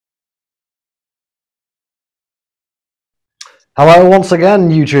Hello once again,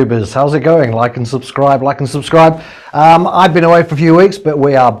 YouTubers. How's it going? Like and subscribe, like and subscribe. I've been away for a few weeks, but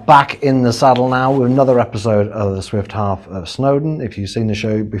we are back in the saddle now with another episode of the Swift Half of Snowdon. If you've seen the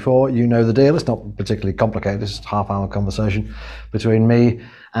show before, you know the deal. It's not particularly complicated. It's just a half-hour conversation between me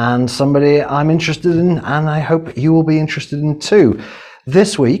and somebody I'm interested in, and I hope you will be interested in too.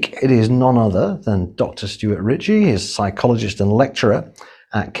 This week, it is none other than Dr. Stuart Ritchie. He's psychologist and lecturer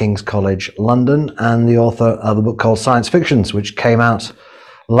at King's College London, and the author of a book called Science Fictions, which came out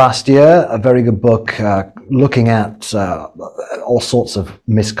last year. A very good book looking at all sorts of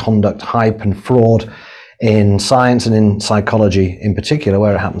misconduct, hype and fraud in science and in psychology in particular,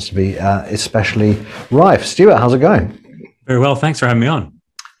 where it happens to be especially rife. Stuart, how's it going? Very well, thanks for having me on.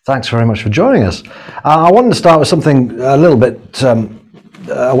 Thanks very much for joining us. I wanted to start with something a little bit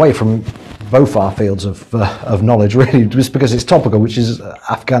away from both our fields of knowledge, really, just because it's topical, which is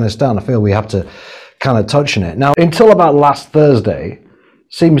Afghanistan. I feel we have to kind of touch on it. Now, until about last Thursday,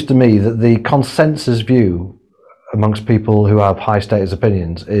 seems to me that the consensus view amongst people who have high status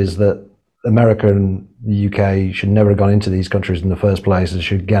opinions is that America and the UK should never have gone into these countries in the first place. They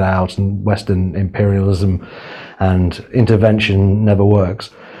should get out, and Western imperialism and intervention never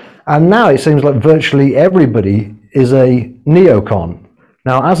works. And now it seems like virtually everybody is a neocon.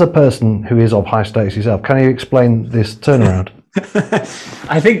 Now, as a person who is of high status yourself, can you explain this turnaround?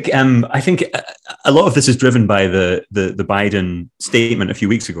 I think a lot of this is driven by the Biden statement a few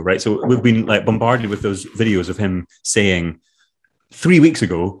weeks ago, right? So we've been like bombarded with those videos of him saying 3 weeks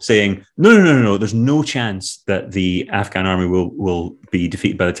ago, saying no, there's no chance that the Afghan army will be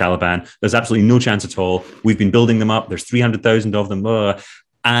defeated by the Taliban. There's absolutely no chance at all. We've been building them up. There's 300,000 of them. Blah, blah.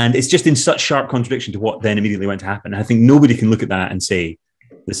 And it's just in such sharp contradiction to what then immediately went to happen. I think nobody can look at that and say,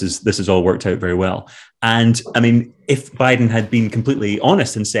 this is all worked out very well. And I mean, if Biden had been completely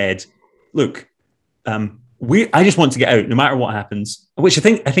honest and said, look, I just want to get out no matter what happens, which I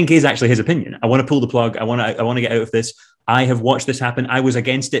think is actually his opinion. I want to pull the plug. I want to get out of this. I have watched this happen. I was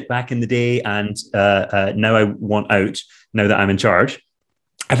against it back in the day, and now I want out now that I'm in charge.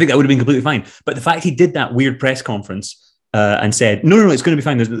 I think that would have been completely fine. But the fact he did that weird press conference and said, no, it's going to be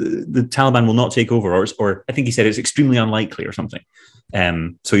fine. The Taliban will not take over, or I think he said it's extremely unlikely or something.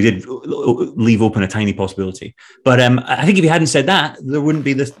 So he did leave open a tiny possibility. But I think if he hadn't said that, there wouldn't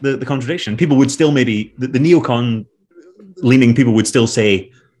be the contradiction. People would still maybe, the neocon leaning people would still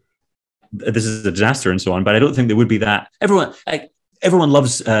say, this is a disaster and so on. But I don't think there would be that. Everyone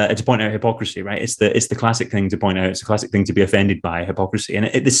loves to point out hypocrisy, right? It's the classic thing to point out. It's a classic thing to be offended by hypocrisy.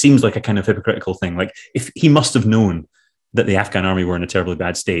 And this seems like a kind of hypocritical thing. Like if he must have known that the Afghan army were in a terribly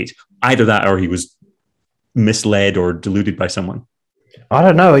bad state, either that or he was misled or deluded by someone. I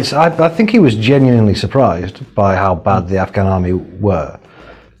don't know. I think he was genuinely surprised by how bad the Afghan army were.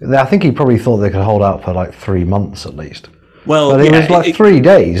 I think he probably thought they could hold out for like 3 months at least. Well, but it was like 3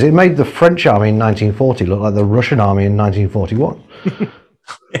 days. It made the French army in 1940 look like the Russian army in 1941.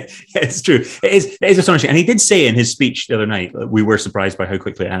 Yeah, it's true. It is astonishing. And he did say in his speech the other night, we were surprised by how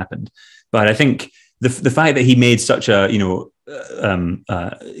quickly it happened. But I think the fact that he made such a, he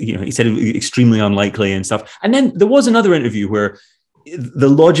said it was extremely unlikely and stuff. And then there was another interview where the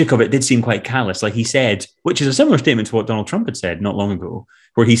logic of it did seem quite callous. Like he said, which is a similar statement to what Donald Trump had said not long ago,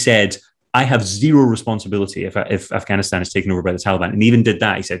 where he said, I have zero responsibility if Afghanistan is taken over by the Taliban. And he even did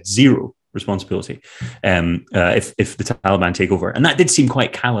that. He said zero responsibility if the Taliban take over. And that did seem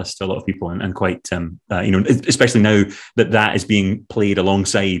quite callous to a lot of people and quite, especially now that is being played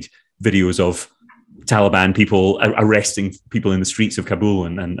alongside videos of Taliban people arresting people in the streets of Kabul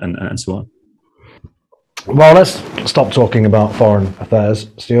and so on. Well, let's stop talking about foreign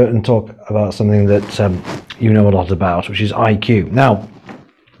affairs, Stuart, and talk about something that you know a lot about, which is IQ. Now,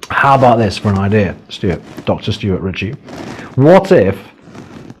 how about this for an idea, Stuart, Dr. Stuart Ritchie? What if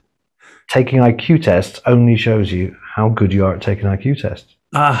taking IQ tests only shows you how good you are at taking IQ tests?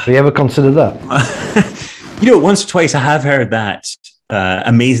 Have you ever considered that? Once or twice I have heard that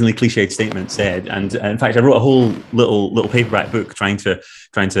amazingly cliched statement said, and in fact, I wrote a whole little paperback book trying to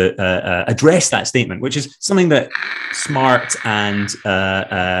address that statement, which is something that smart and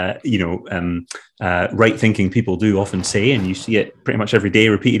right-thinking people do often say, and you see it pretty much every day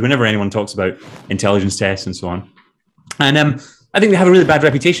repeated whenever anyone talks about intelligence tests and so on. And I think they have a really bad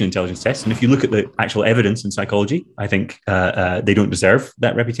reputation, intelligence tests. And if you look at the actual evidence in psychology, I think they don't deserve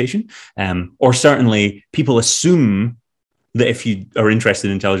that reputation. Or certainly people assume that if you are interested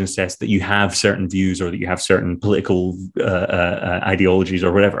in intelligence tests, that you have certain views or that you have certain political ideologies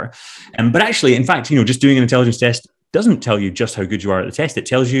or whatever. But actually, in fact, just doing an intelligence test doesn't tell you just how good you are at the test. It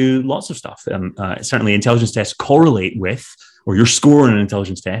tells you lots of stuff. Certainly intelligence tests correlate with, or your score on an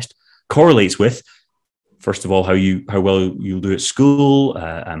intelligence test correlates with first of all, how well you'll do at school,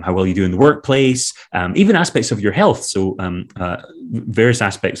 how well you do in the workplace, even aspects of your health. So various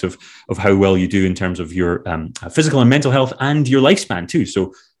aspects of how well you do in terms of your physical and mental health and your lifespan too.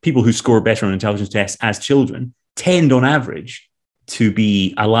 So people who score better on intelligence tests as children tend on average to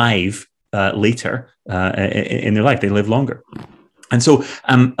be alive later in their life. They live longer. And so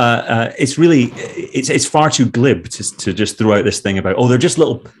it's far too glib to just throw out this thing about, they're just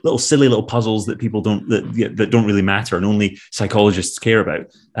little silly little puzzles that people don't really matter and only psychologists care about.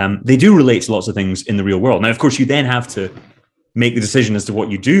 They do relate to lots of things in the real world. Now, of course, you then have to make the decision as to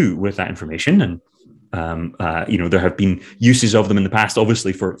what you do with that information. And there have been uses of them in the past,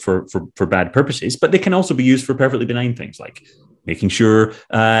 obviously for bad purposes, but they can also be used for perfectly benign things, like making sure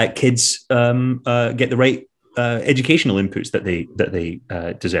kids get the right educational inputs that they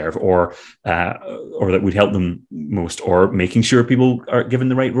deserve, or that would help them most, or making sure people are given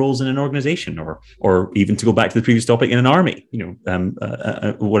the right roles in an organization, or even, to go back to the previous topic, in an army,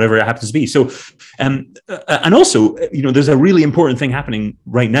 whatever it happens to be. So, and also, there's a really important thing happening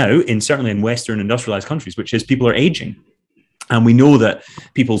right now certainly in Western industrialized countries, which is people are aging. And we know that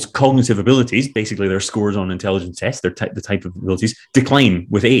people's cognitive abilities, basically their scores on intelligence tests, the type of abilities, decline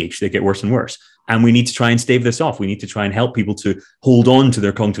with age. They get worse and worse. And we need to try and stave this off. We need to try and help people to hold on to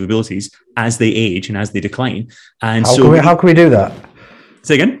their cognitive abilities as they age and as they decline. And how can we do that?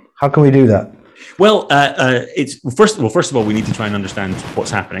 Say again? How can we do that? Well, first of all, we need to try and understand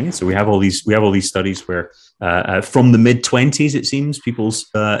what's happening. So we have all these studies where from the mid-20s, it seems, people's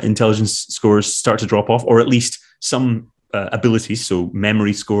intelligence scores start to drop off, or at least some abilities, so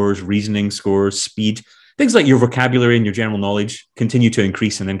memory scores, reasoning scores, speed, things like your vocabulary and your general knowledge continue to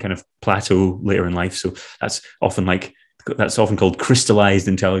increase and then kind of plateau later in life. So that's often called crystallized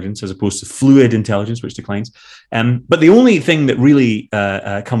intelligence, as opposed to fluid intelligence, which declines. But the only thing that really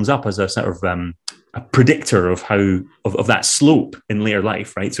comes up as a sort of a predictor of of that slope in later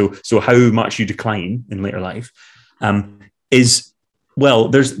life, right? So how much you decline in later life is, well,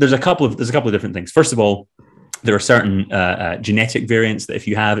 there's a couple of different things. First of all, there are certain genetic variants that if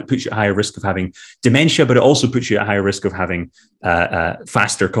you have, it puts you at higher risk of having dementia, but it also puts you at higher risk of having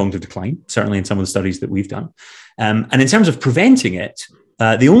faster cognitive decline, certainly in some of the studies that we've done. And in terms of preventing it,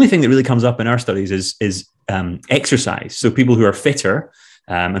 the only thing that really comes up in our studies is exercise. So people who are fitter,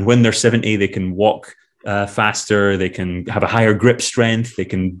 and when they're 70, they can walk faster, they can have a higher grip strength, they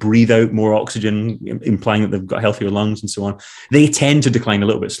can breathe out more oxygen, implying that they've got healthier lungs and so on. They tend to decline a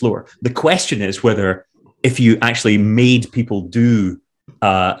little bit slower. The question is whether, if you actually made people do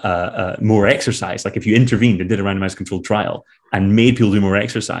more exercise, like if you intervened and did a randomized controlled trial and made people do more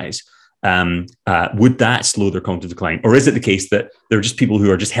exercise, would that slow their cognitive decline? Or is it the case that they're just people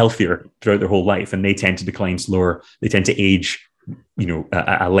who are just healthier throughout their whole life and they tend to decline slower? They tend to age,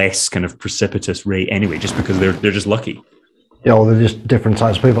 a less kind of precipitous rate anyway, just because they're just lucky. Yeah, well, they're just different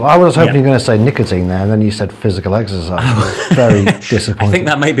types of people. I was hoping you were going to say nicotine there, and then you said physical exercise. Very disappointing. I think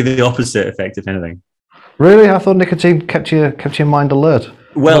that might be the opposite effect, if anything. Really? I thought nicotine kept your mind alert.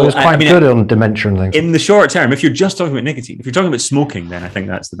 Well, it was quite good on dementia and things. In the short term, if you're just talking about nicotine, if you're talking about smoking, then I think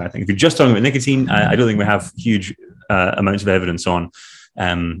that's the bad thing. If you're just talking about nicotine, I don't think we have huge amounts of evidence on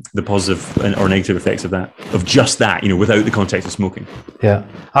the positive or negative effects of just that, without the context of smoking. Yeah.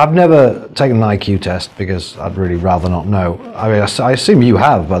 I've never taken an IQ test because I'd really rather not know. I mean, I assume you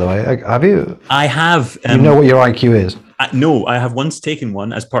have, by the way. Have you? I have. You know what your IQ is? No, I have once taken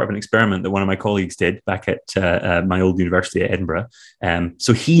one as part of an experiment that one of my colleagues did back at my old university at Edinburgh.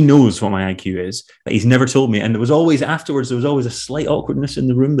 So he knows what my IQ is, but he's never told me. And there was always a slight awkwardness in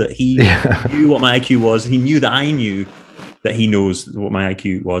the room that he knew what my IQ was. He knew that I knew that he knows what my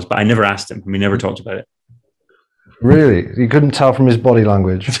IQ was, but I never asked him. We never talked about it. Really? You couldn't tell from his body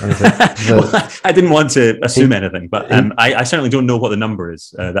language or anything? Well, I didn't want to assume anything, but I certainly don't know what the number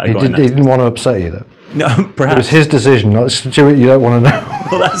is that I got. He didn't want to upset you, though? No, perhaps. It was his decision, not Stuart. You don't want to know.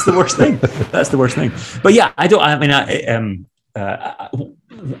 Well, that's the worst thing. That's the worst thing. But yeah,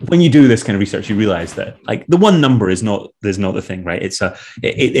 when you do this kind of research, you realize that like the one number is not the thing, right?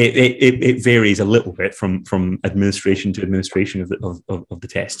 It varies a little bit from administration to administration of the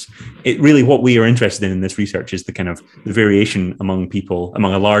tests. It really, what we are interested in this research is the kind of the variation among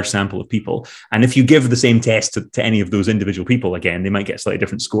a large sample of people. And if you give the same test to any of those individual people, again, they might get a slightly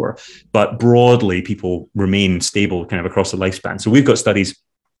different score, but broadly people remain stable kind of across the lifespan. So we've got studies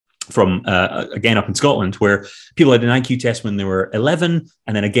from, again, up in Scotland, where people had an IQ test when they were 11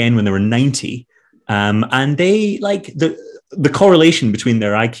 and then again when they were 90. And they, like, the correlation between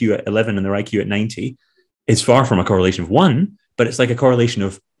their IQ at 11 and their IQ at 90 is far from a correlation of 1, but it's like a correlation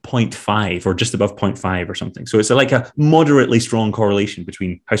of 0.5 or just above 0.5 or something. So it's like a moderately strong correlation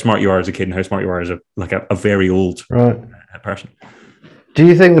between how smart you are as a kid and how smart you are as a very old person. Do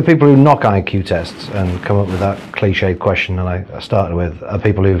you think the people who knock IQ tests and come up with that cliched question that I started with are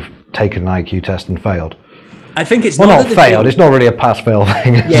people who've taken an IQ test and failed? I think it's not failed. It's not really a pass-fail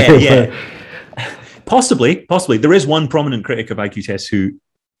thing. Yeah. Possibly. There is one prominent critic of IQ tests who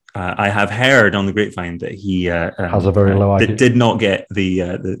I have heard on the grapevine that he has a very low IQ. Did not get the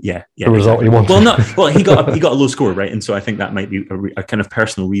result he wanted. He got a low score, right? And so I think that might be a kind of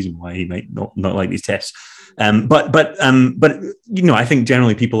personal reason why he might not like these tests. But I think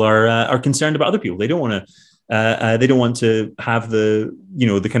generally people are concerned about other people. They don't want to have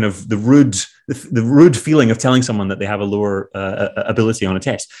the kind of the rude feeling of telling someone that they have a lower ability on a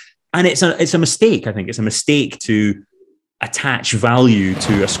test. And it's a mistake. I think it's a mistake to attach value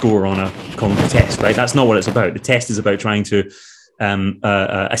to a score on a cognitive test, right? That's not what it's about. The test is about trying to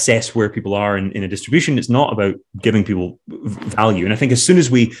assess where people are in a distribution. It's not about giving people value. And I think as soon as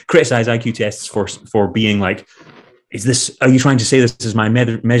we criticize IQ tests for being like, are you trying to say this is my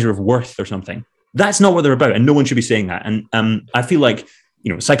measure of worth or something? That's not what they're about. And no one should be saying that. And I feel like,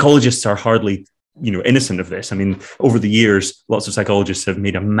 psychologists are hardly innocent of this. I mean, over the years, lots of psychologists have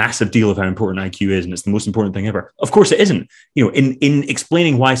made a massive deal of how important IQ is, and it's the most important thing ever. Of course, it isn't. In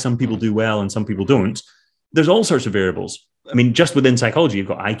explaining why some people do well and some people don't, there's all sorts of variables. I mean, just within psychology, you've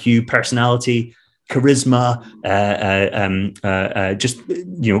got IQ, personality, charisma, a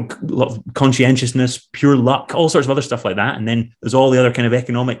lot of conscientiousness, pure luck, all sorts of other stuff like that. And then there's all the other kind of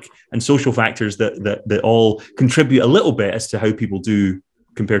economic and social factors that all contribute a little bit as to how people do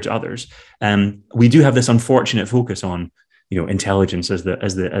compared to others. We do have this unfortunate focus on, intelligence as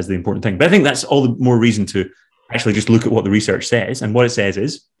the important thing. But I think that's all the more reason to actually just look at what the research says. And what it says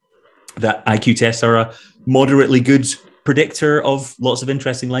is that IQ tests are a moderately good predictor of lots of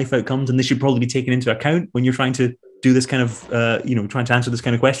interesting life outcomes, and they should probably be taken into account when you're trying to do this kind of, trying to answer this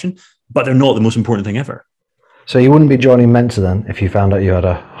kind of question. But they're not the most important thing ever. So you wouldn't be joining Mensa then if you found out you had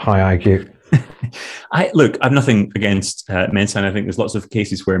a high IQ? I've nothing against Mensa, and I think there's lots of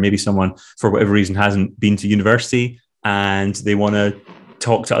cases where maybe someone, for whatever reason, hasn't been to university and they want to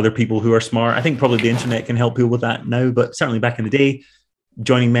talk to other people who are smart. I think probably the internet can help people with that now, but certainly back in the day,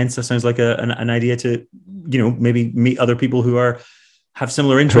 joining Mensa sounds like an idea to, maybe meet other people who have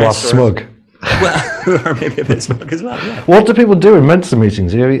similar interests. Who are smug. Who are maybe a bit smug as well. Yeah. What do people do in Mensa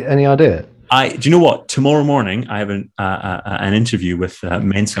meetings? Do you have any idea? Do you know what? Tomorrow morning, I have an interview with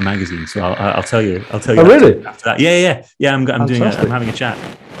Mensa magazine, so I'll tell you. Oh, really? After that. Yeah. I'm having a chat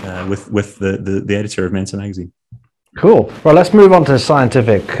with the editor of Mensa magazine. Cool. Well, let's move on to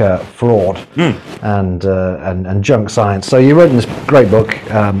scientific fraud and junk science. So you wrote this great book,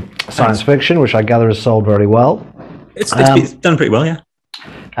 Science Fiction, which I gather has sold very well. It's done pretty well, yeah.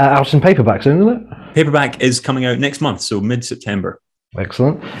 Out in paperback soon, isn't it? Paperback is coming out next month, so mid-September.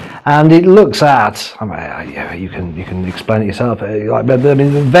 Excellent. And it looks at, you can explain it yourself,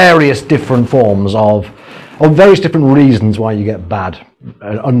 various different forms of various different reasons why you get bad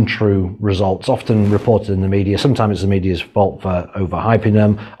and untrue results, often reported in the media. Sometimes it's the media's fault for overhyping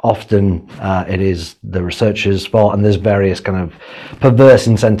them. Often it is the researchers' fault, and there's various kind of perverse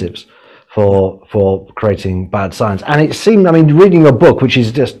incentives for creating bad science. And it seemed, reading your book, which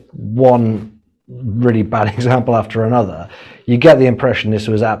is just one really bad example after another, you get the impression this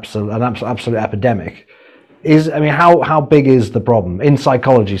was an absolute epidemic. How big is the problem in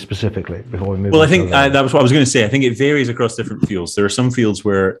psychology specifically? Before we move. Well, I think that was what I was going to say. I think it varies across different fields. There are some fields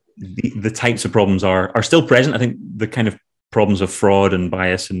where the types of problems are still present. I think the kind of problems of fraud and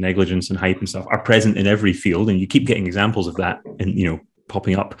bias and negligence and hype and stuff are present in every field, and you keep getting examples of that, and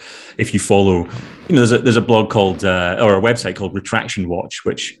popping up if you follow. There's a blog called or a website called Retraction Watch,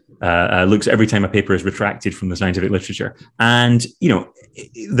 which looks every time a paper is retracted from the scientific literature, and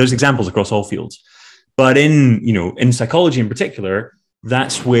there's examples across all fields. But in psychology in particular,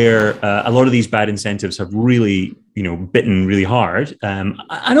 that's where a lot of these bad incentives have really, bitten really hard. And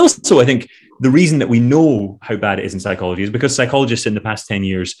also, I think the reason that we know how bad it is in psychology is because psychologists in the past 10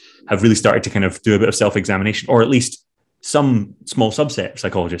 years have really started to kind of do a bit of self-examination, or at least some small subset of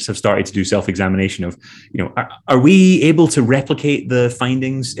psychologists have started to do self-examination of, are we able to replicate the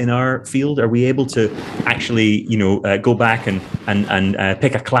findings in our field? Are we able to actually, go back and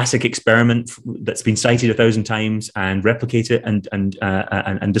pick a classic experiment that's been cited 1,000 times and replicate it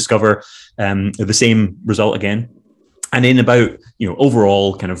and discover the same result again? And in about,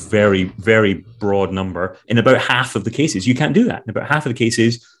 overall kind of very, very broad number, in about half of the cases, you can't do that. In about half of the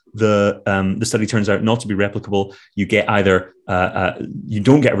cases, the study turns out not to be replicable. You get either you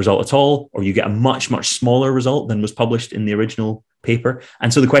don't get a result at all, or you get a much, much smaller result than was published in the original paper.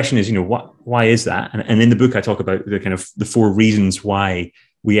 And so the question is, why is that? And in the book, I talk about the kind of the 4 reasons why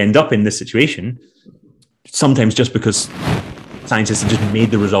we end up in this situation. Sometimes just because scientists have just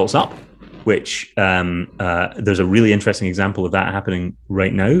made the results up, which there's a really interesting example of that happening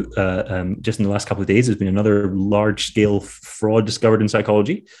right now. Just in the last couple of days, there's been another large-scale fraud discovered in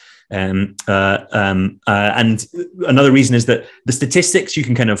psychology. And another reason is that the statistics, you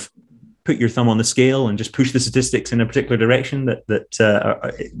can kind of put your thumb on the scale and just push the statistics in a particular direction that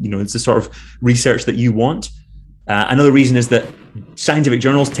it's the sort of research that you want. Another reason is that scientific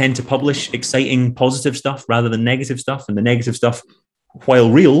journals tend to publish exciting, positive stuff rather than negative stuff, and the negative stuff, while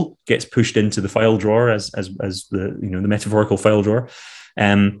real, gets pushed into the file drawer as the metaphorical file drawer.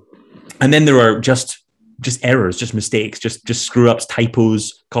 And then there are just errors, just mistakes, just screw ups,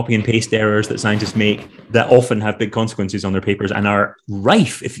 typos, copy and paste errors that scientists make that often have big consequences on their papers and are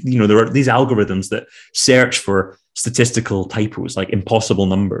rife. If there are these algorithms that search for statistical typos, like impossible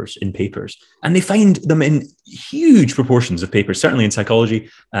numbers in papers, and they find them in huge proportions of papers, certainly in psychology.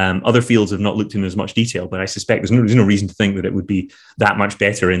 Other fields have not looked in as much detail, but I suspect there's no reason to think that it would be that much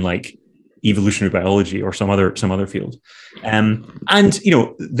better in like evolutionary biology or some other field. Then as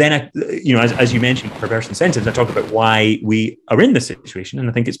you mentioned, perverse incentives, I talk about why we are in this situation. And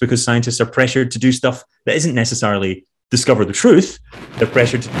I think it's because scientists are pressured to do stuff that isn't necessarily discover the truth. They're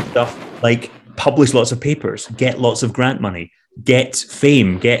pressured to do stuff like publish lots of papers, get lots of grant money, get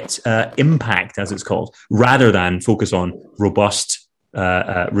fame, get impact, as it's called, rather than focus on robust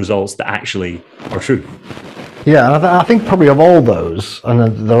results that actually are true. Yeah, and I think probably of all those,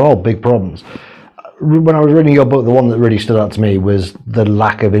 and they're all big problems, when I was reading your book, the one that really stood out to me was the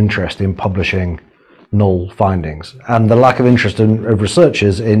lack of interest in publishing null findings and the lack of interest of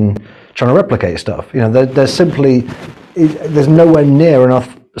researchers in trying to replicate stuff. There's nowhere near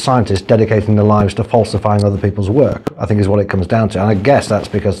enough scientists dedicating their lives to falsifying other people's work, I think is what it comes down to. And I guess that's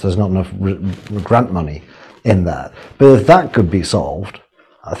because there's not enough grant money in that. But if that could be solved,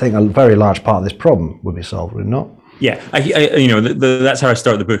 I think a very large part of this problem would be solved, would it not? Yeah, that's how I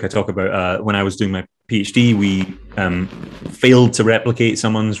start the book. I talk about when I was doing my PhD, we failed to replicate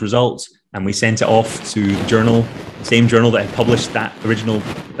someone's results, and we sent it off to the journal, the same journal that had published that original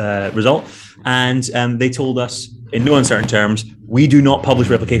result. And they told us, in no uncertain terms, we do not publish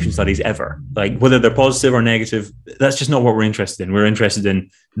replication studies ever. Like, whether they're positive or negative, that's just not what we're interested in. We're interested in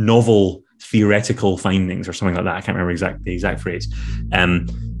novel theoretical findings or something like that. I can't remember the exact phrase.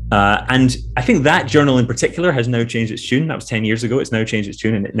 And I think that journal in particular has now changed its tune. That was 10 years ago. It's now changed its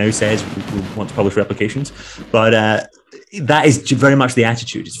tune, and it now says we want to publish replications. But that is very much the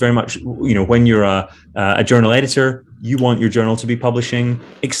attitude. It's very much, when you're a journal editor, you want your journal to be publishing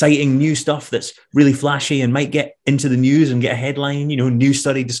exciting new stuff that's really flashy and might get into the news and get a headline, new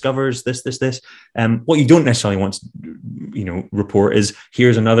study discovers this. What you don't necessarily want to, report is,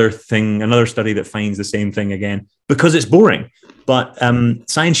 here's another study that finds the same thing again, because it's boring. But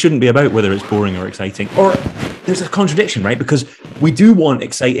science shouldn't be about whether it's boring or exciting. Or there's a contradiction, right? Because we do want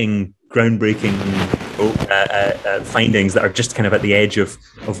exciting, groundbreaking findings that are just kind of at the edge of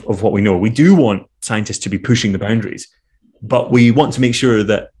what we know. We do want scientists to be pushing the boundaries, but we want to make sure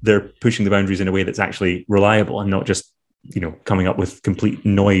that they're pushing the boundaries in a way that's actually reliable and not just, coming up with complete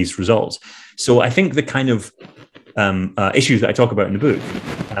noise results. So I think the kind of issues that I talk about in the book,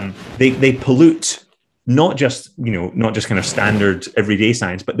 they pollute not just kind of standard everyday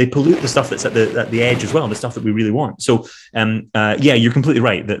science, but they pollute the stuff that's at the edge as well, and the stuff that we really want. So you're completely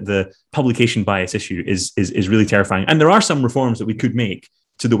right that the publication bias issue is really terrifying. And there are some reforms that we could make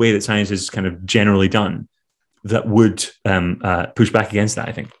to the way that science is kind of generally done that would push back against that,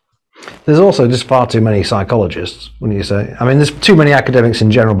 I think. There's also just far too many psychologists, wouldn't you say? I mean, there's too many academics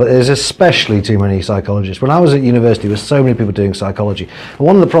in general, but there's especially too many psychologists. When I was at university, there were so many people doing psychology. And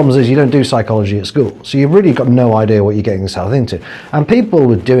one of the problems is you don't do psychology at school. So you've really got no idea what you're getting yourself into. And people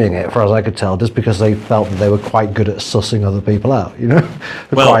were doing it, for as I could tell, just because they felt that they were quite good at sussing other people out,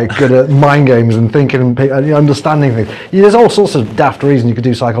 quite good at mind games and thinking and understanding things. There's all sorts of daft reasons you could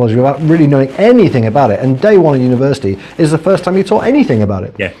do psychology without really knowing anything about it. And day one at university is the first time you taught anything about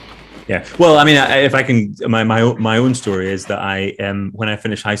it. Yeah. Yeah. Well, I mean, if I can, my own story is that when I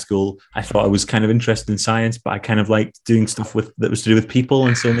finished high school, I thought I was kind of interested in science, but I kind of liked doing stuff that was to do with people.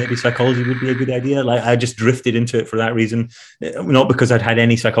 And so maybe psychology would be a good idea. Like, I just drifted into it for that reason, not because I'd had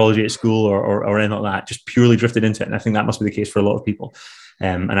any psychology at school or anything like that, just purely drifted into it. And I think that must be the case for a lot of people.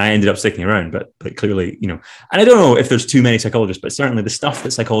 And I ended up sticking around, but clearly, and I don't know if there's too many psychologists, but certainly the stuff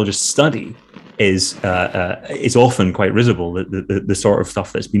that psychologists study is often quite risible. The sort of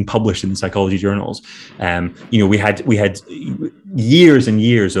stuff that's been published in the psychology journals. We had years and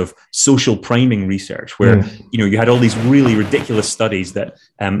years of social priming research where you had all these really ridiculous studies that.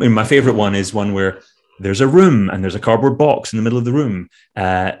 And my favorite one is one where there's a room and there's a cardboard box in the middle of the room.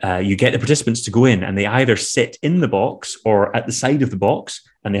 You get the participants to go in and they either sit in the box or at the side of the box,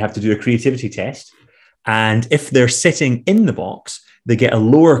 and they have to do a creativity test. And if they're sitting in the box, they get a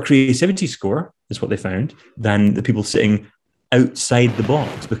lower creativity score, is what they found, than the people sitting outside the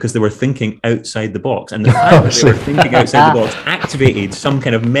box, because they were thinking outside the box. And the fact that they were thinking outside the box activated some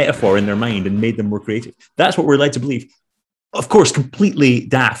kind of metaphor in their mind and made them more creative. That's what we're led to believe. Of course, completely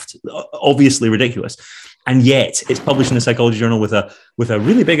daft, obviously ridiculous. And yet it's published in a psychology journal with a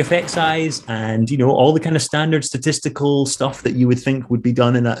really big effect size and, all the kind of standard statistical stuff that you would think would be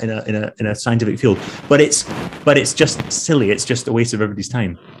done in a scientific field. But it's just silly. It's just a waste of everybody's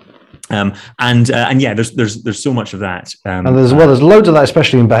time. There's so much of that. And there's loads of that,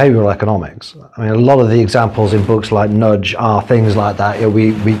 especially in behavioral economics. I mean, a lot of the examples in books like Nudge are things like that.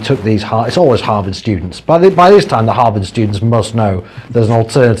 We took these, it's always Harvard students. By this time, the Harvard students must know there's an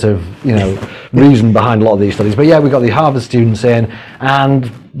alternative, reason behind a lot of these studies. But yeah, we got the Harvard students in,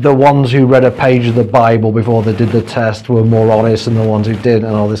 and the ones who read a page of the Bible before they did the test were more honest than the ones who didn't,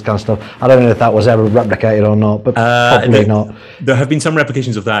 and all this kind of stuff. I don't know if that was ever replicated or not, but probably not. There have been some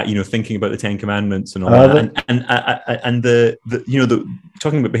replications of that, thinking about the Ten Commandments and all that, and the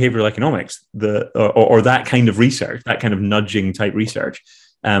talking about behavioral economics, or that kind of research, that kind of nudging type research.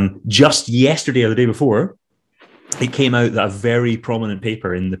 Just yesterday or the day before, it came out that a very prominent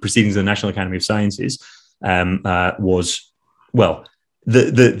paper in the Proceedings of the National Academy of Sciences was, well,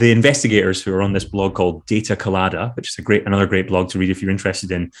 the investigators who are on this blog called Data Colada, which is another great blog to read if you're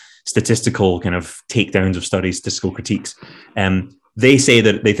interested in statistical kind of takedowns of studies, statistical critiques. They say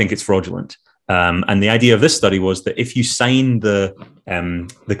that they think it's fraudulent. And the idea of this study was that if you sign the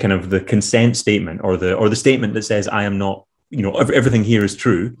kind of the consent statement or the statement that says I am not, everything here is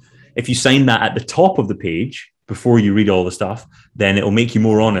true, if you sign that at the top of the page before you read all the stuff, then it will make you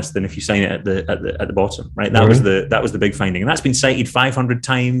more honest than if you sign it at the bottom, right? That was the big finding, and that's been cited 500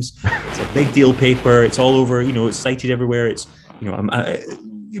 times. It's a big deal paper. It's all over. It's cited everywhere. It's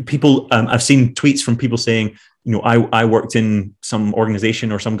people. I've seen tweets from people saying, I worked in some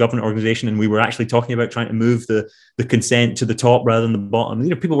organization or some government organization, and we were actually talking about trying to move the consent to the top rather than the bottom.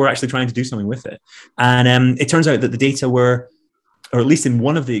 People were actually trying to do something with it, and it turns out that the data were, or at least in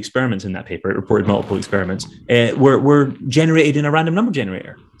one of the experiments in that paper, it reported multiple experiments, were generated in a random number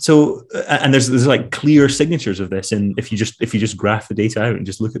generator. So, and there's like clear signatures of this, and if you just graph the data out and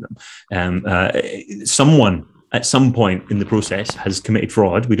just look at them, someone at some point in the process has committed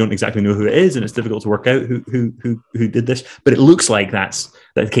fraud. We don't exactly know who it is, and it's difficult to work out who did this. But it looks like that's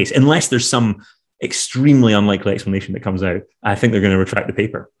the case, unless there's some extremely unlikely explanation that comes out. I think they're going to retract the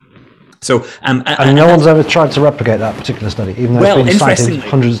paper. So, and no one's ever tried to replicate that particular study, even though it's been cited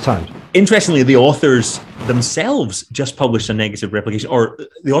hundreds of times. Interestingly, the authors themselves just published a negative replication, or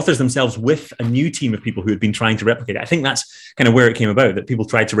the authors themselves with a new team of people who had been trying to replicate it. I think that's kind of where it came about, that people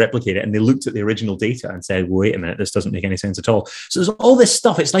tried to replicate it and they looked at the original data and said, well, wait a minute, this doesn't make any sense at all. So there's all this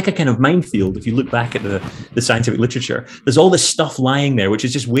stuff. It's like a kind of minefield. If you look back at the scientific literature, there's all this stuff lying there, which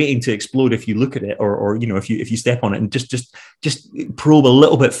is just waiting to explode if you look at it, or if you step on it and just probe a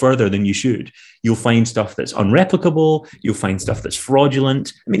little bit further than you should. You'll find stuff that's unreplicable. You'll find stuff that's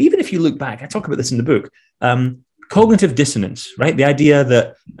fraudulent. I mean, even if you look back, I talk about this in the book, cognitive dissonance, right? The idea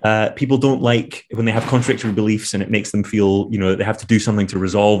that people don't like when they have contradictory beliefs and it makes them feel, that they have to do something to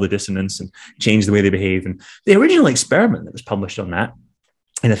resolve the dissonance and change the way they behave. And the original experiment that was published on that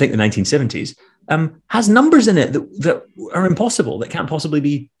in, I think, the 1970s, has numbers in it that are impossible, that can't possibly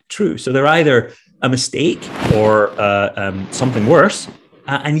be true. So they're either a mistake or something worse.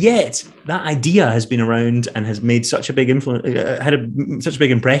 And yet that idea has been around and has made such a big influence, such a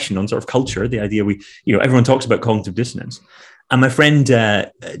big impression on sort of culture. The idea everyone talks about cognitive dissonance. And my friend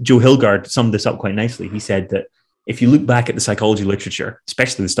Joe Hilgard summed this up quite nicely. He said that if you look back at the psychology literature,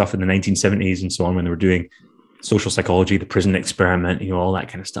 especially the stuff in the 1970s and so on, when they were doing social psychology, the prison experiment, all that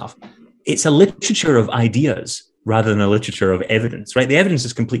kind of stuff, it's a literature of ideas rather than a literature of evidence, right? The evidence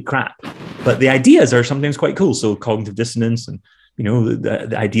is complete crap, but the ideas are sometimes quite cool. So cognitive dissonance and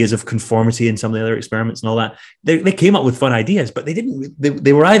the ideas of conformity in some of the other experiments and all that, they came up with fun ideas, but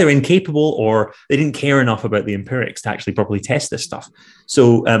they were either incapable or they didn't care enough about the empirics to actually properly test this stuff.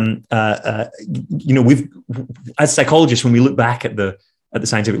 So, we've, as psychologists, when we look back at the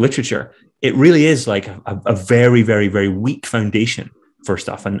scientific literature, it really is like a very, very, very weak foundation for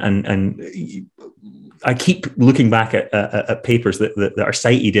stuff. And I keep looking back at papers that are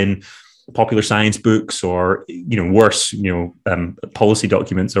cited in popular science books or, worse, policy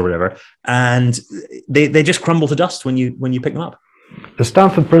documents or whatever. And they just crumble to dust when you pick them up. The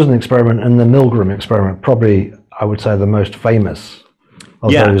Stanford Prison Experiment and the Milgram Experiment, probably, I would say, the most famous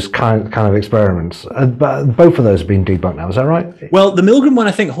of those kind of experiments. But both of those have been debunked now, is that right? Well, the Milgram one,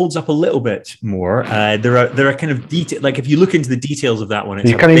 I think, holds up a little bit more. There are kind of detail, like if you look into the details of that one,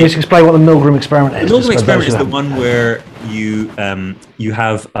 can you just explain what the Milgram Experiment is? The Milgram Experiment is the one where you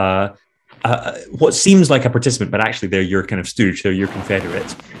have what seems like a participant, but actually they're your kind of stooge, they're your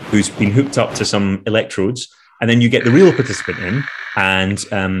confederate, who's been hooked up to some electrodes. And then you get the real participant in, and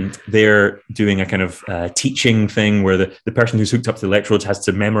they're doing a kind of teaching thing where the person who's hooked up to the electrodes has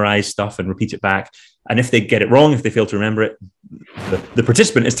to memorize stuff and repeat it back. And if they get it wrong, if they fail to remember it, the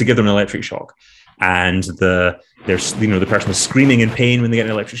participant is to give them an electric shock. And the person is screaming in pain when they get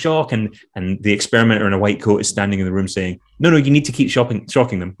an electric shock, and the experimenter in a white coat is standing in the room saying, no, you need to keep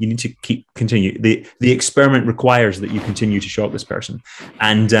shocking them. You need to continue. The experiment requires that you continue to shock this person.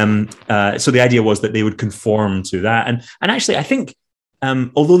 And so the idea was that they would conform to that. And actually, I think,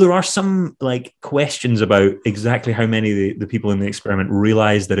 although there are some like questions about exactly how many of the people in the experiment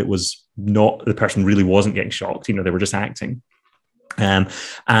realized that it was not, the person really wasn't getting shocked, they were just acting. And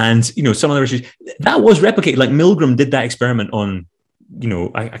some other issues that was replicated, like Milgram did that experiment on,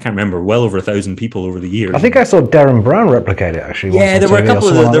 I can't remember, well over 1,000 people over the years. I think I saw Darren Brown replicate it actually. Yeah, there were a couple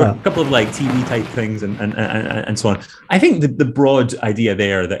of like TV type things and so on. I think the broad idea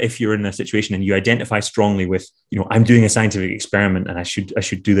there that if you're in a situation and you identify strongly with, I'm doing a scientific experiment and I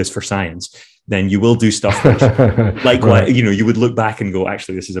should do this for science, then you will do stuff like right. You would look back and go,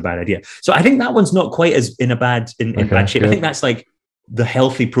 actually, this is a bad idea. So I think that one's not quite as in bad shape. Good. I think that's like the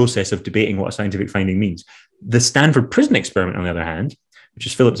healthy process of debating what a scientific finding means. The Stanford Prison Experiment, on the other hand, which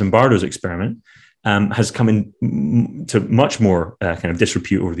is Philip Zimbardo's experiment, has come into much more kind of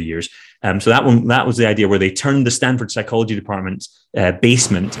disrepute over the years. So that was the idea where they turned the Stanford Psychology Department's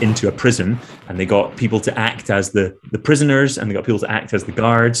basement into a prison, and they got people to act as the prisoners, and they got people to act as the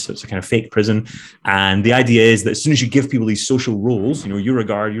guards. So it's a kind of fake prison. And the idea is that as soon as you give people these social roles, you're a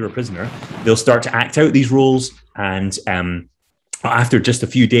guard, you're a prisoner, they'll start to act out these roles. And after just a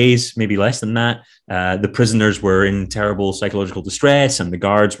few days, maybe less than that, the prisoners were in terrible psychological distress, and the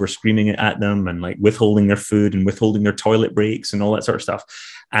guards were screaming at them and like withholding their food and withholding their toilet breaks and all that sort of stuff.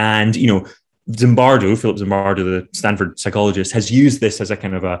 And, Philip Zimbardo, the Stanford psychologist, has used this as a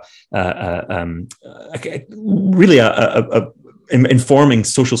kind of informing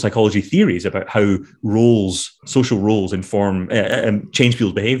social psychology theories about how social roles inform, change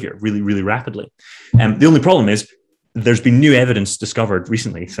people's behavior really, really rapidly. The only problem is, there's been new evidence discovered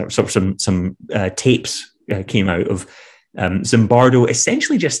recently. So some tapes came out of Zimbardo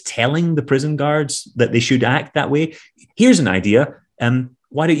essentially just telling the prison guards that they should act that way. Here's an idea.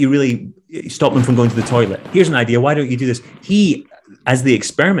 Why don't you really stop them from going to the toilet? Here's an idea. Why don't you do this? He, as the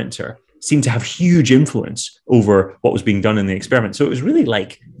experimenter, seemed to have huge influence over what was being done in the experiment. So it was really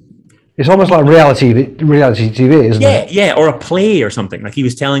like, it's almost like reality TV, isn't it? Yeah, or a play or something. Like he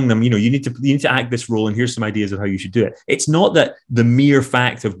was telling them, you need to act this role, and here's some ideas of how you should do it. It's not that the mere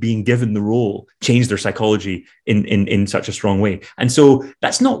fact of being given the role changed their psychology in such a strong way. And so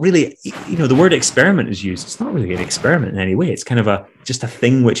that's not really, the word experiment is used. It's not really an experiment in any way. It's kind of just a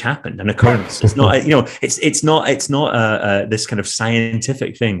thing which happened, an occurrence. It's not, it's not this kind of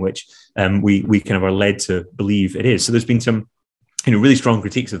scientific thing which we kind of are led to believe it is. So there's been some really strong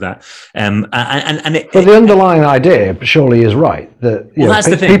critiques of that. But the underlying idea surely is right, that that's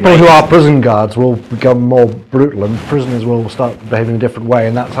the thing, people right? who are prison guards will become more brutal, and prisoners will start behaving a different way,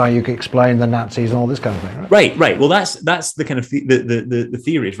 and that's how you can explain the Nazis and all this kind of thing, right? Right. Well, that's the kind of the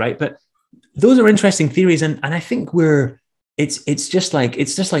theories, right? But those are interesting theories, and I think it's just like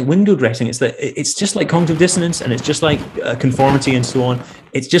window dressing. It's just like cognitive dissonance, and it's just like conformity and so on.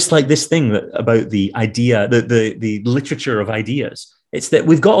 It's just like this thing about the idea, the literature of ideas. It's that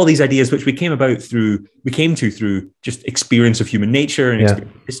we've got all these ideas which we came to through just experience of human nature and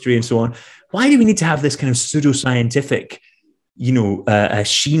experience of history and so on. Why do we need to have this kind of pseudoscientific, a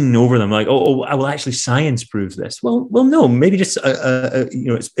sheen over them? Like, well, actually, science proves this. Well, no. Maybe just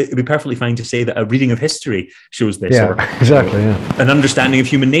it'd be perfectly fine to say that a reading of history shows this. Yeah, or, exactly. Yeah. An understanding of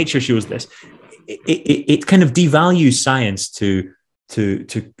human nature shows this. It kind of devalues science to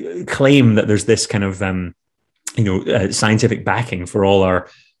claim that there's this kind of scientific backing for all our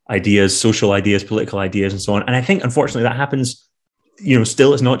ideas, social ideas, political ideas, and so on. And I think, unfortunately, that happens.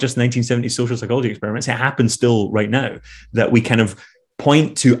 Still, it's not just 1970s social psychology experiments. It happens still right now, that we kind of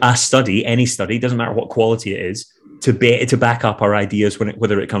point to a study, any study, doesn't matter what quality it is, to back up our ideas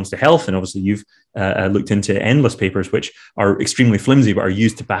whether it comes to health. And obviously you've looked into endless papers which are extremely flimsy but are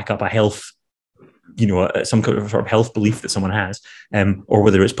used to back up a health, some kind of sort of health belief that someone has, or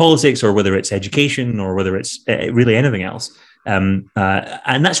whether it's politics or whether it's education or whether it's really anything else. And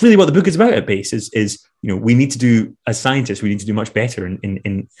that's really what the book is about at base is we need to do, as scientists, we need to do much better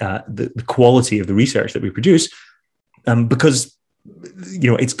in the quality of the research that we produce, because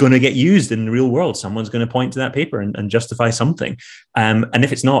it's going to get used in the real world. Someone's going to point to that paper and justify something. And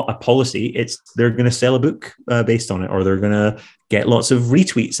if it's not a policy, they're going to sell a book based on it, or they're going to get lots of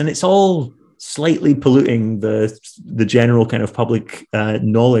retweets, and it's all slightly polluting the general kind of public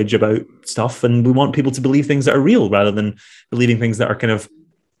knowledge about stuff. And we want people to believe things that are real rather than believing things that are kind of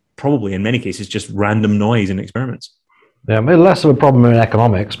probably in many cases just random noise in experiments. Yeah, I mean, less of a problem in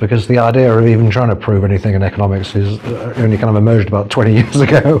economics, because the idea of even trying to prove anything in economics is only kind of emerged about 20 years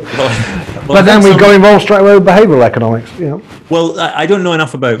ago. But then we got involved straight away with behavioral economics. Well, I don't know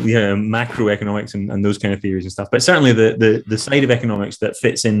enough about macroeconomics and those kind of theories and stuff, but certainly the side of economics that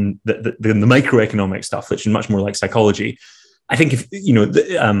fits in the microeconomic stuff, which is much more like psychology. I think if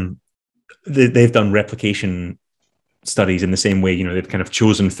they've done replication studies in the same way, they've kind of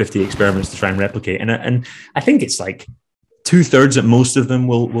chosen 50 experiments to try and replicate, and I think it's like 2/3 at most of them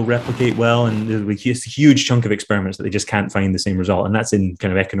will replicate well, and there'll be a huge chunk of experiments that they just can't find the same result, and that's in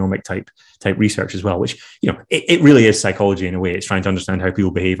kind of economic type research as well, which it really is psychology in a way. It's trying to understand how people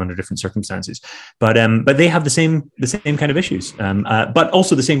behave under different circumstances, but they have the same kind of issues, but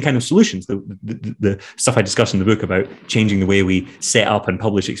also the same kind of solutions. The stuff I discuss in the book about changing the way we set up and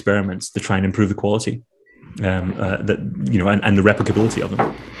publish experiments to try and improve the quality, and the replicability of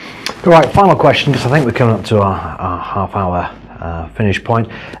them. All right, final question, because I think we're coming up to our half-hour finish point.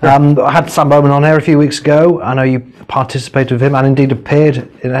 I had Sam Bowman on here a few weeks ago. I know you participated with him and indeed appeared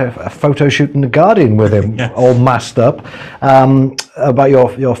in a photo shoot in The Guardian with him, yeah, all masked up, about your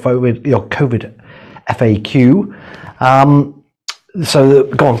COVID FAQ. So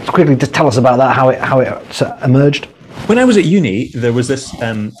go on, quickly, just tell us about that, how it emerged. When I was at uni, there was this,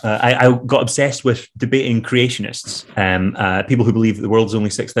 I got obsessed with debating creationists, people who believe that the world's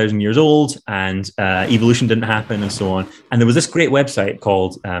only 6,000 years old and evolution didn't happen and so on. And there was this great website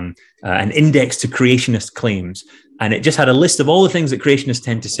called an Index to Creationist Claims. And it just had a list of all the things that creationists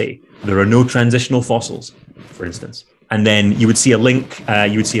tend to say. There are no transitional fossils, for instance. And then you would see a link,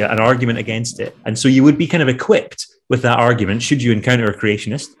 you would see an argument against it. And so you would be kind of equipped with that argument should you encounter a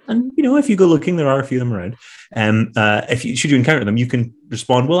creationist. And, if you go looking, there are a few of them around. Should you encounter them, you can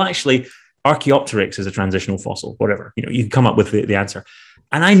respond, well, actually, Archaeopteryx is a transitional fossil, whatever. You can come up with the answer.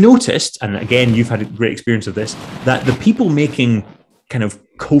 And I noticed, and again, you've had a great experience of this, that the people making kind of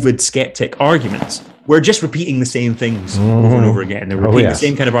COVID skeptic arguments were just repeating the same things over and over again. They were repeating the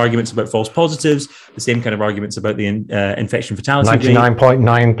same kind of arguments about false positives, the same kind of arguments about the infection fatality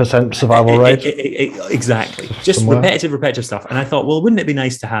 99.9% survival rate. Exactly. Just repetitive stuff. And I thought, well, wouldn't it be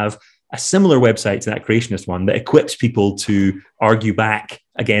nice to have a similar website to that creationist one that equips people to argue back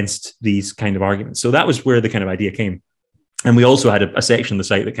against these kind of arguments? So that was where the kind of idea came. And we also had a section of the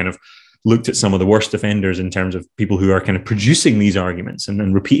site that kind of looked at some of the worst offenders in terms of people who are kind of producing these arguments and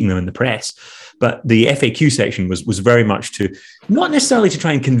then repeating them in the press. But the FAQ section was very much to, not necessarily to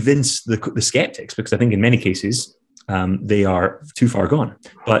try and convince the skeptics, because I think in many cases they are too far gone,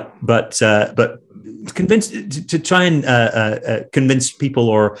 but convince to try and convince people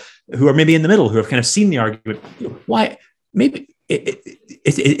or who are maybe in the middle, who have kind of seen the argument. Why? Maybe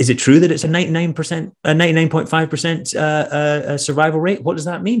is it true that it's a 99.5% survival rate? What does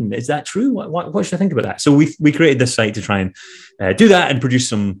that mean? Is that true? What should I think about that? So we created this site to try and do that and produce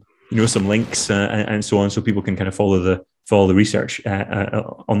some links and so on, so people can kind of follow the research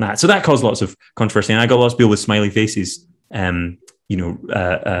on that. So that caused lots of controversy, and I got lots of people with smiley faces, on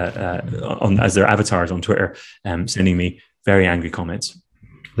as their avatars on Twitter, sending me very angry comments.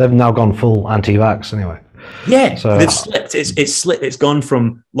 They've now gone full anti-vax anyway. Yeah, so they've slipped. It's slipped. It's gone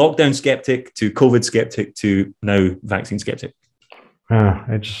from lockdown skeptic to COVID skeptic to now vaccine skeptic. Yeah,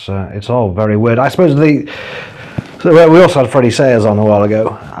 it's all very weird. I suppose we also had Freddie Sayers on a while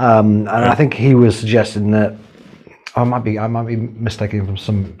ago, and I think he was suggesting that I might be mistaken for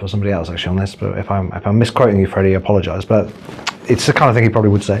somebody else actually on this. But if I'm misquoting you, Freddie, I apologise. But it's the kind of thing he probably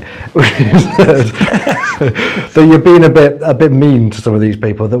would say, that you're being a bit mean to some of these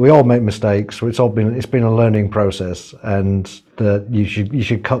people. That we all make mistakes. It's been a learning process, and that you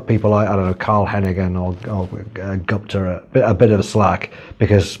should cut people like, I don't know, Carl Hennigan or Gupta a bit of a slack,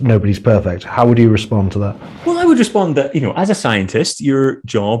 because nobody's perfect. How would you respond to that? Well, I would respond that, as a scientist, your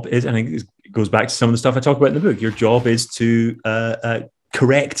job is, and it goes back to some of the stuff I talk about in the book. Your job is to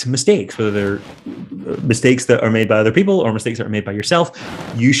correct mistakes, whether they're mistakes that are made by other people or mistakes that are made by yourself,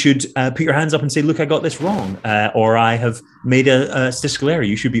 you should put your hands up and say, look, I got this wrong, or I have made a statistical error.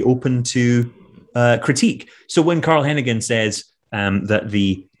 You should be open to critique. So when Carl Hennigan says that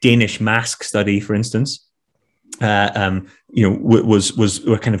the Danish mask study, for instance, was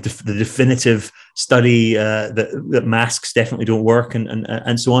kind of the definitive study that masks definitely don't work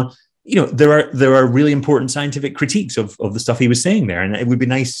and so on. There are really important scientific critiques of the stuff he was saying there, and it would be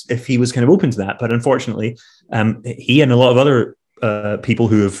nice if he was kind of open to that. But unfortunately, he and a lot of other people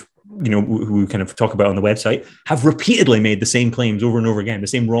who have who kind of talk about on the website have repeatedly made the same claims over and over again, the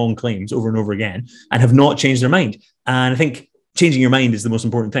same wrong claims over and over again, and have not changed their mind. And I think changing your mind is the most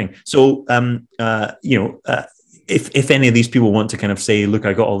important thing. So, if any of these people want to kind of say, look,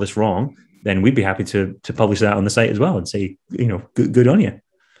 I got all this wrong, then we'd be happy to publish that on the site as well and say, good on you.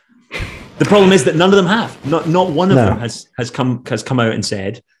 The problem is that none of them have. Not one of them has come out and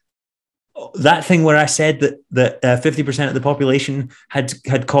said that thing where I said that 50% of the population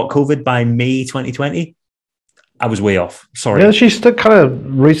had caught COVID by May 2020. I was way off. Sorry. Yeah, she's still kind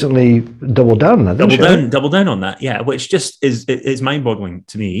of recently doubled down on that. Doubled down on that. Yeah, which just is mind-boggling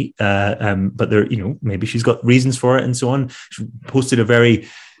to me. But there, maybe she's got reasons for it and so on. She posted a very.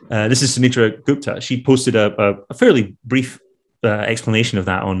 This is Sunitra Gupta. She posted a fairly brief explanation of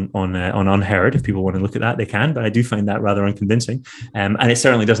that on Unheard. If people want to look at that, they can. But I do find that rather unconvincing, and it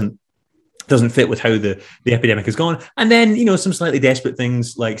certainly doesn't fit with how the epidemic has gone. And then some slightly desperate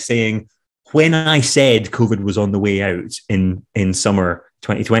things like saying, when I said COVID was on the way out in summer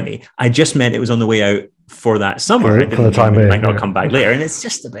 2020, I just meant it was on the way out for that summer. For the time being, it might not come back later. And it's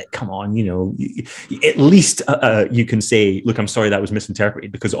just a bit, come on, at least you can say, look, I'm sorry that was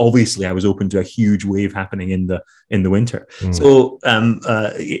misinterpreted, because obviously I was open to a huge wave happening in the winter. So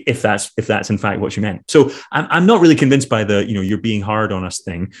if that's in fact what you meant. So I'm not really convinced by the, you're being hard on us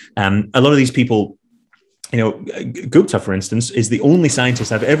thing. A lot of these people, Gupta, for instance, is the only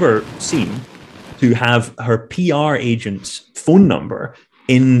scientist I've ever seen to have her PR agent's phone number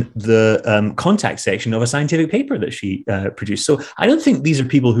in the contact section of a scientific paper that she produced. So I don't think these are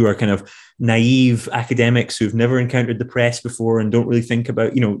people who are kind of naive academics who've never encountered the press before and don't really think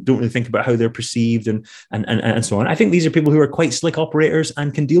about how they're perceived and so on. I think these are people who are quite slick operators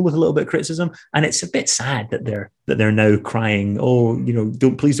and can deal with a little bit of criticism. And it's a bit sad that they're now crying, oh,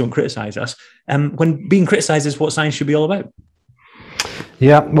 please don't criticize us. When being criticized is what science should be all about.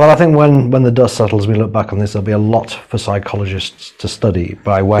 Yeah, well, I think when the dust settles, we look back on this, there'll be a lot for psychologists to study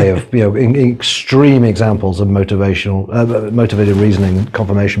by way of extreme examples of motivated reasoning,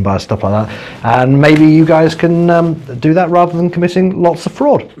 confirmation bias, stuff like that. And maybe you guys can do that rather than committing lots of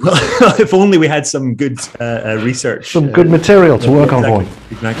fraud. Well, if only we had some good research, some good material to work on for you.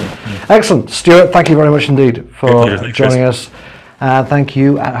 Exactly. Yeah. Excellent, Stuart. Thank you very much indeed for joining us. Thank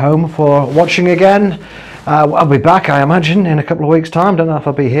you at home for watching again. I'll be back, I imagine, in a couple of weeks' time. Don't know if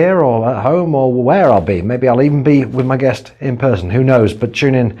I'll be here or at home or where I'll be. Maybe I'll even be with my guest in person. Who knows? But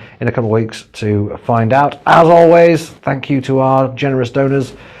tune in a couple of weeks to find out. As always, thank you to our generous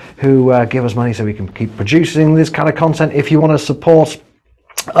donors who give us money so we can keep producing this kind of content. If you want to support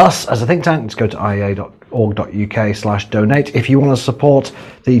us as a think tank, let's go to iea.org.uk/donate. If you want to support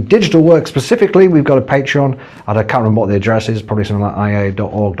the digital work specifically, we've got a Patreon. I can't remember what the address is, probably something like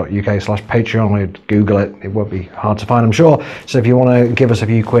iea.org.uk/Patreon. Google it, it won't be hard to find, I'm sure. So if you want to give us a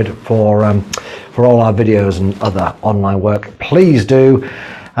few quid for all our videos and other online work, please do.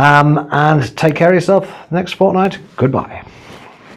 And take care of yourself next fortnight. Goodbye.